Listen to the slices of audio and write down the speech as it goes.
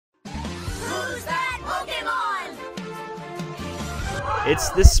It's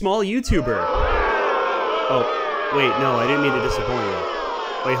this small YouTuber. Oh, wait, no, I didn't mean to disappoint you.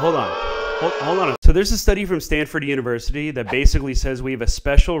 Wait, hold on. Hold on. So there's a study from Stanford University that basically says we have a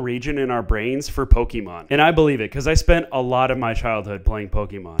special region in our brains for Pokemon. And I believe it because I spent a lot of my childhood playing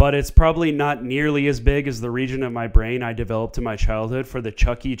Pokemon. But it's probably not nearly as big as the region of my brain I developed in my childhood for the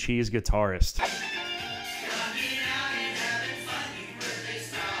Chuck E. Cheese guitarist.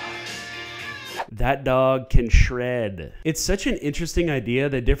 That dog can shred. It's such an interesting idea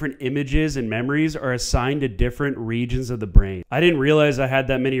that different images and memories are assigned to different regions of the brain. I didn't realize I had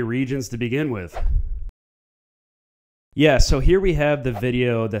that many regions to begin with. Yeah, so here we have the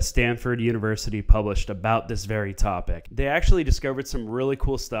video that Stanford University published about this very topic. They actually discovered some really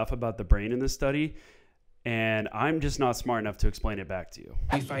cool stuff about the brain in this study, and I'm just not smart enough to explain it back to you.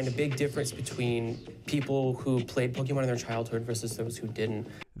 We find a big difference between people who played Pokemon in their childhood versus those who didn't.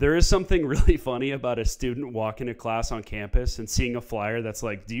 There is something really funny about a student walking to class on campus and seeing a flyer that's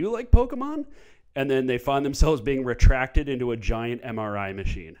like, "Do you like Pokemon?" And then they find themselves being retracted into a giant MRI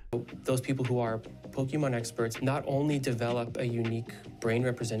machine. Those people who are Pokemon experts not only develop a unique brain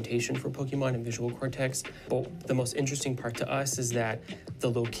representation for Pokemon and visual cortex, but the most interesting part to us is that the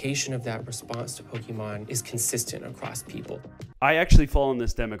location of that response to Pokemon is consistent across people. I actually fall in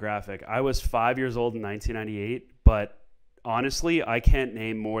this demographic. I was 5 years old in 1998, but honestly, I can't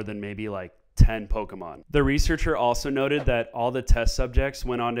name more than maybe like 10 Pokemon. The researcher also noted that all the test subjects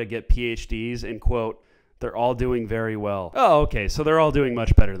went on to get PhDs and, quote, "They're all doing very well." Oh, okay, so they're all doing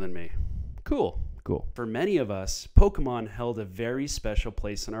much better than me. Cool. For many of us, Pokemon held a very special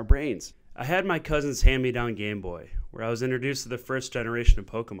place in our brains. I had my cousin's hand-me-down Game Boy, where I was introduced to the first generation of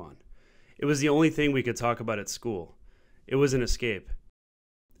Pokemon. It was the only thing we could talk about at school. It was an escape.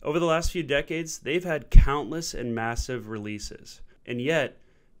 Over the last few decades, they've had countless and massive releases, and yet,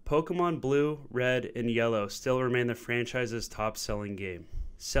 Pokemon Blue, Red, and Yellow still remain the franchise's top-selling game,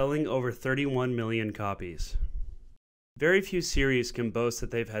 selling over 31 million copies. Very few series can boast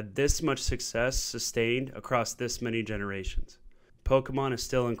that they've had this much success sustained across this many generations. Pokemon is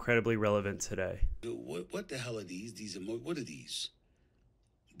still incredibly relevant today. What the hell are these? What are these?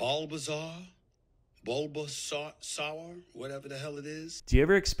 Bulbasaur? Bulbasaur? Whatever the hell it is? Do you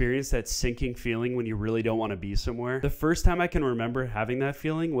ever experience that sinking feeling when you really don't want to be somewhere? The first time I can remember having that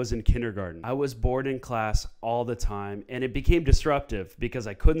feeling was in kindergarten. I was bored in class all the time, and it became disruptive because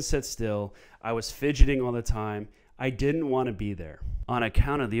I couldn't sit still. I was fidgeting all the time. I didn't want to be there on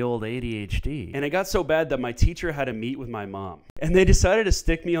account of the old ADHD. And it got so bad that my teacher had to meet with my mom. And they decided to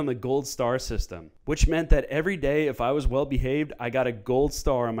stick me on the gold star system, which meant that every day if I was well behaved, I got a gold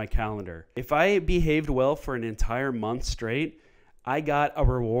star on my calendar. If I behaved well for an entire month straight, I got a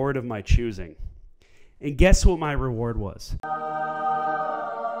reward of my choosing. And guess what my reward was?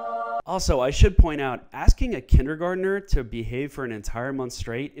 Also, I should point out, asking a kindergartner to behave for an entire month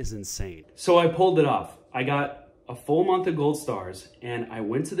straight is insane. So I pulled it off. I got a full month of gold stars, and I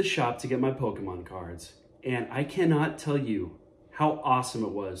went to the shop to get my Pokemon cards. And I cannot tell you how awesome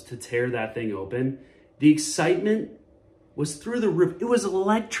it was to tear that thing open. The excitement was through the roof. It was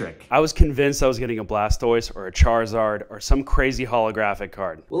electric. I was convinced I was getting a Blastoise or a Charizard or some crazy holographic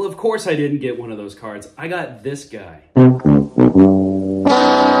card. Well, of course I didn't get one of those cards. I got this guy.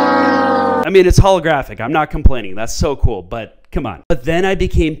 I mean, it's holographic. I'm not complaining. That's so cool, but come on. But then I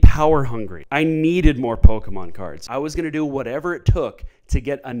became power hungry. I needed more Pokemon cards. I was going to do whatever it took to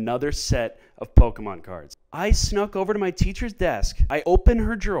get another set of Pokemon cards. I snuck over to my teacher's desk. I open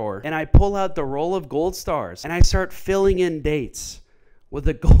her drawer and I pull out the roll of gold stars and I start filling in dates with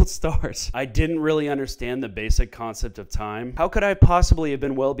the gold stars. I didn't really understand the basic concept of time. How could I possibly have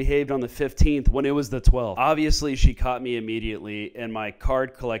been well behaved on the 15th when it was the 12th? Obviously, she caught me immediately and my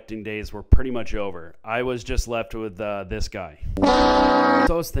card collecting days were pretty much over. I was just left with this guy.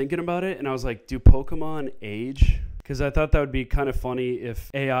 So I was thinking about it and I was like, do Pokemon age? Because I thought that would be kind of funny if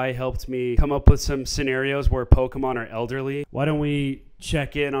AI helped me come up with some scenarios where Pokemon are elderly. Why don't we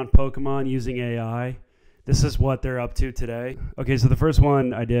check in on Pokemon using AI? This is what they're up to today. Okay, so the first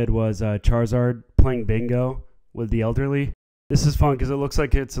one I did was Charizard playing bingo with the elderly. This is fun because it looks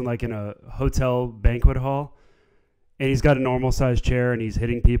like it's in a hotel banquet hall. And he's got a normal sized chair and he's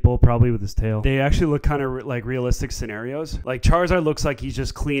hitting people probably with his tail. They actually look kind of like realistic scenarios. Like Charizard looks like he's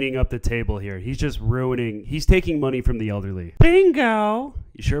just cleaning up the table here. He's just ruining, he's taking money from the elderly. Bingo!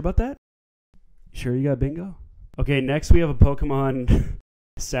 You sure about that? You sure you got bingo? Okay, next we have a Pokemon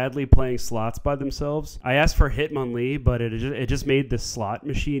sadly playing slots by themselves. I asked for Hitmonlee, but it just made the slot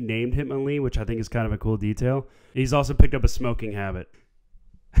machine named Hitmonlee, which I think is kind of a cool detail. He's also picked up a smoking habit.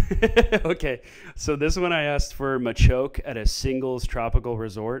 Okay, so this one I asked for Machoke at a singles tropical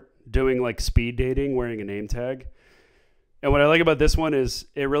resort, doing like speed dating, wearing a name tag. And what I like about this one is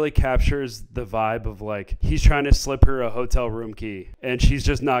it really captures the vibe of like he's trying to slip her a hotel room key and she's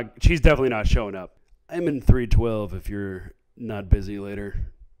definitely not showing up. I'm in 312 if you're not busy later.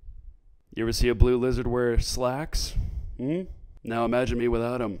 You ever see a blue lizard wear slacks? Now imagine me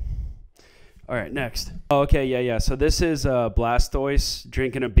without them. All right, next. Oh, okay, yeah. So this is Blastoise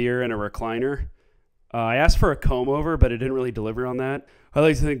drinking a beer in a recliner. I asked for a comb over, but it didn't really deliver on that. I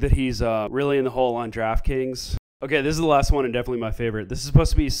like to think that he's really in the hole on DraftKings. Okay, this is the last one and definitely my favorite. This is supposed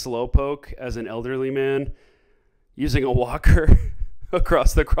to be Slowpoke as an elderly man using a walker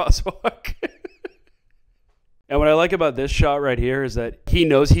across the crosswalk. And what I like about this shot right here is that he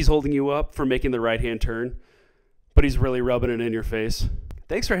knows he's holding you up for making the right-hand turn, but he's really rubbing it in your face.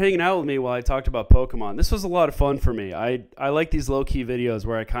 Thanks for hanging out with me while I talked about Pokemon. This was a lot of fun for me. I like these low-key videos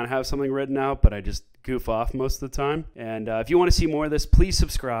where I kind of have something written out, but I just goof off most of the time. And if you want to see more of this, please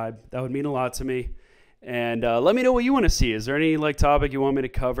subscribe. That would mean a lot to me. And let me know what you want to see. Is there any topic you want me to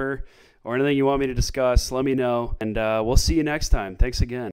cover or anything you want me to discuss? Let me know. And we'll see you next time. Thanks again.